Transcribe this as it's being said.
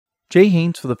Jay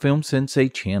Haynes for the Film Sensei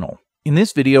channel. In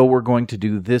this video, we're going to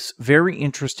do this very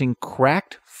interesting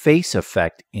cracked face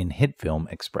effect in HitFilm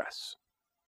Express.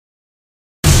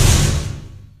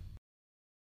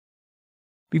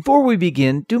 Before we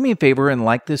begin, do me a favor and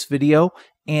like this video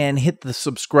and hit the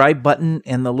subscribe button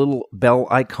and the little bell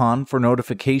icon for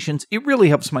notifications. It really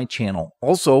helps my channel.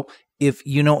 Also, if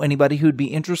you know anybody who'd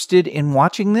be interested in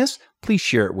watching this, please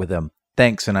share it with them.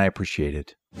 Thanks, and I appreciate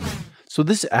it. So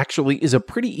this actually is a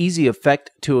pretty easy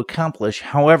effect to accomplish.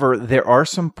 However, there are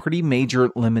some pretty major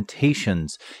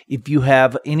limitations. If you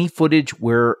have any footage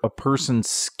where a person's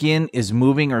skin is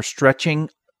moving or stretching,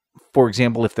 for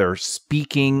example, if they're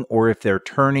speaking or if they're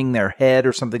turning their head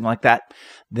or something like that,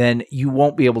 then you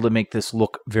won't be able to make this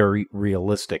look very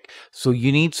realistic. So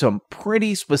you need some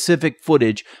pretty specific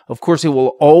footage. Of course, it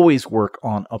will always work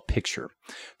on a picture.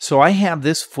 So I have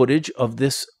this footage of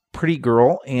this pretty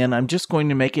girl, and I'm just going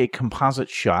to make a composite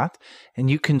shot,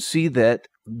 and you can see that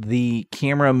the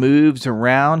camera moves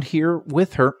around here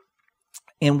with her.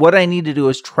 And what I need to do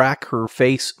is track her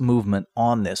face movement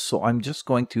on this. So I'm just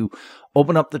going to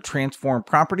open up the transform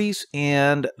properties,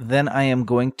 and then I am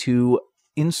going to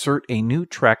insert a new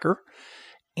tracker,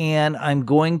 and I'm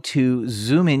going to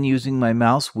zoom in using my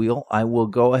mouse wheel. I will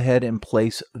go ahead and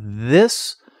place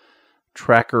this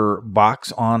tracker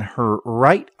box on her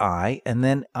right eye, and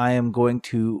then I am going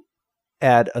to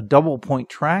add a double point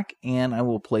track, and I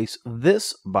will place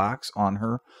this box on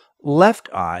her left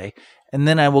eye, and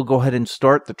then I will go ahead and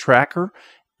start the tracker.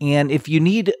 And if you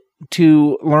need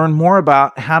to learn more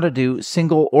about how to do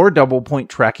single or double point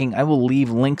tracking, I will leave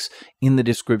links in the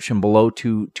description below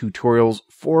to tutorials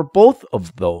for both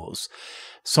of those.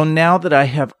 So now that I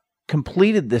have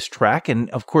completed this track, and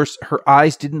of course her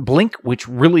eyes didn't blink, which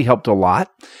really helped a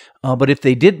lot, but if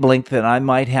they did blink, then I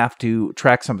might have to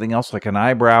track something else like an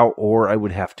eyebrow, or I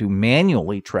would have to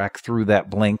manually track through that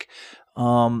blink.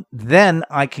 Then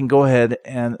I can go ahead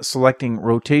and, selecting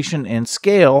rotation and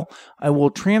scale, I will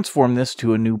transform this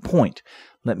to a new point.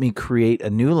 Let me create a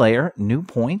new layer, new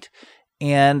point,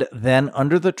 and then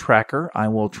under the tracker I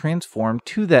will transform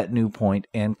to that new point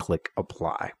and click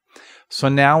apply. So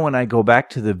now when I go back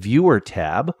to the Viewer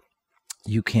tab,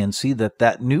 you can see that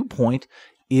that new point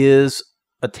is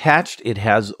attached. It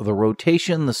has the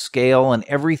rotation, the scale, and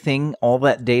everything, all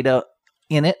that data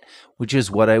in it, which is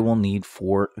what I will need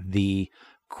for the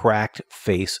cracked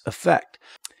face effect.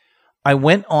 I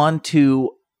went on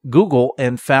to Google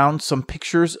and found some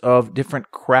pictures of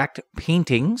different cracked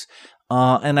paintings,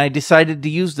 and I decided to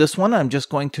use this one. I'm just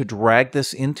going to drag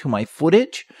this into my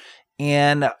footage,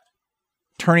 and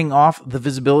turning off the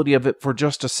visibility of it for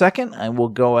just a second, I will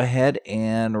go ahead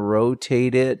and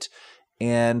rotate it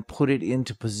and put it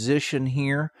into position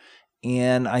here.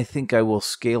 And I think I will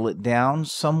scale it down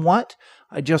somewhat.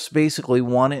 I just basically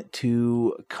want it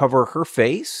to cover her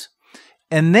face.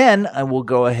 And then I will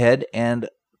go ahead and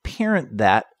parent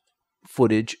that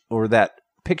footage or that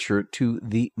picture to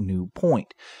the new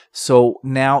point. So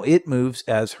now it moves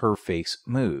as her face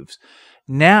moves.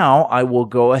 Now I will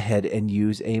go ahead and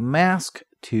use a mask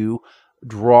to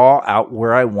draw out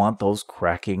where I want those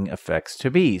cracking effects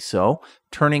to be. So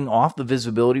turning off the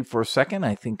visibility for a second,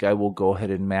 I think I will go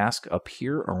ahead and mask up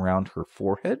here around her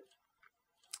forehead.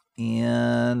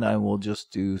 And I will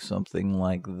just do something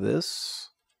like this.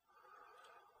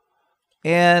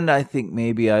 And I think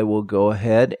maybe I will go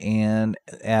ahead and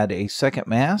add a second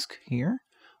mask here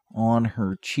on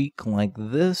her cheek like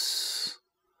this.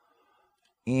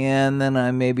 And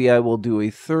then maybe I will do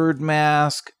a third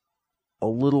mask, a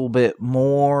little bit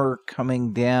more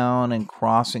coming down and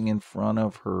crossing in front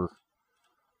of her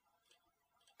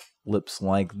lips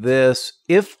like this.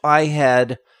 If I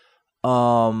had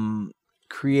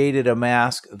created a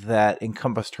mask that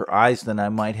encompassed her eyes, then I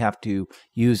might have to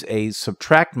use a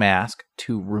subtract mask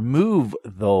to remove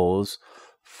those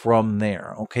from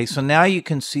there. Okay, so now you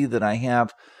can see that I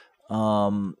have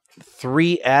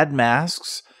 3 add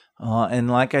masks, and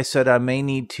like I said, I may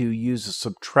need to use a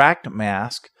subtract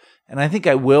mask. And I think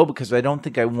I will, because I don't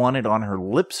think I want it on her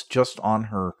lips, just on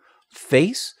her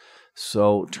face.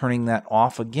 So turning that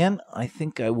off again, I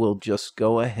think I will just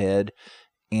go ahead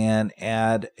and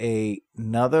add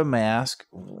another mask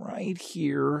right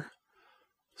here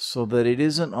so that it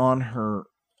isn't on her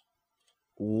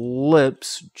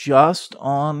lips, just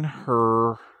on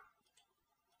her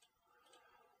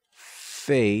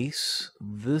face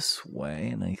this way.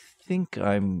 And I think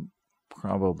I'm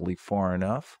probably far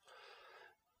enough.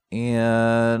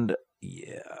 And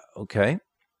yeah, okay.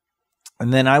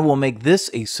 And then I will make this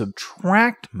a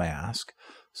subtract mask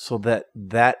so that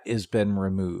that has been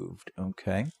removed,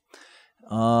 okay?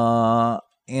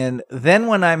 And then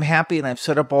when I'm happy and I've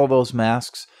set up all those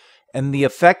masks and the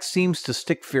effect seems to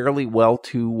stick fairly well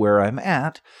to where I'm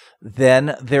at,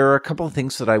 then there are a couple of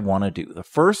things that I want to do. The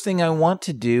first thing I want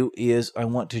to do is I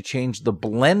want to change the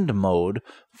blend mode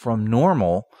from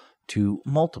normal to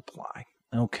multiply.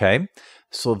 Okay,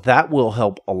 so that will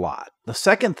help a lot. The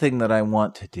second thing that I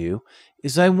want to do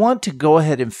is I want to go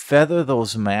ahead and feather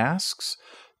those masks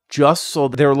just so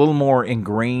they're a little more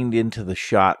ingrained into the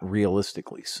shot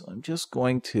realistically. So I'm just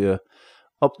going to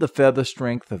up the feather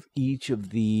strength of each of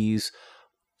these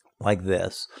like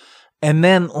this. And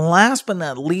then last but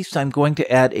not least, I'm going to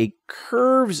add a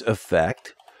curves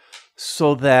effect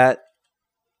so that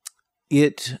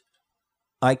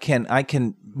I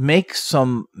can make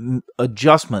some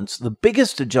adjustments. The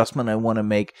biggest adjustment I want to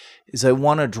make is I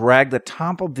want to drag the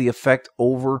top of the effect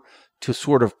over to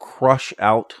sort of crush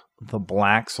out the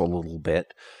blacks a little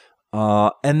bit.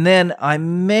 And then I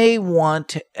may want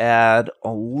to add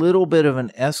a little bit of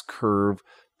an S-curve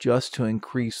just to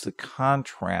increase the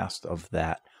contrast of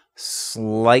that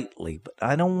slightly. But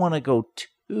I don't want to go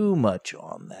too much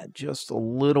on that, just a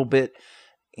little bit,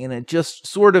 and it just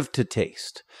sort of to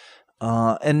taste.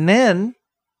 And then,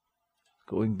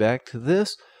 going back to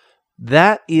this,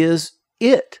 that is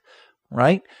it,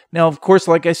 right? Now, of course,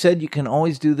 like I said, you can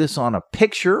always do this on a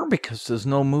picture because there's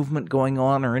no movement going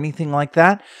on or anything like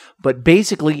that. But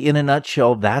basically, in a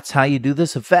nutshell, that's how you do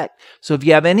this effect. So if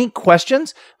you have any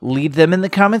questions, leave them in the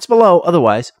comments below.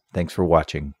 Otherwise, thanks for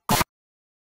watching.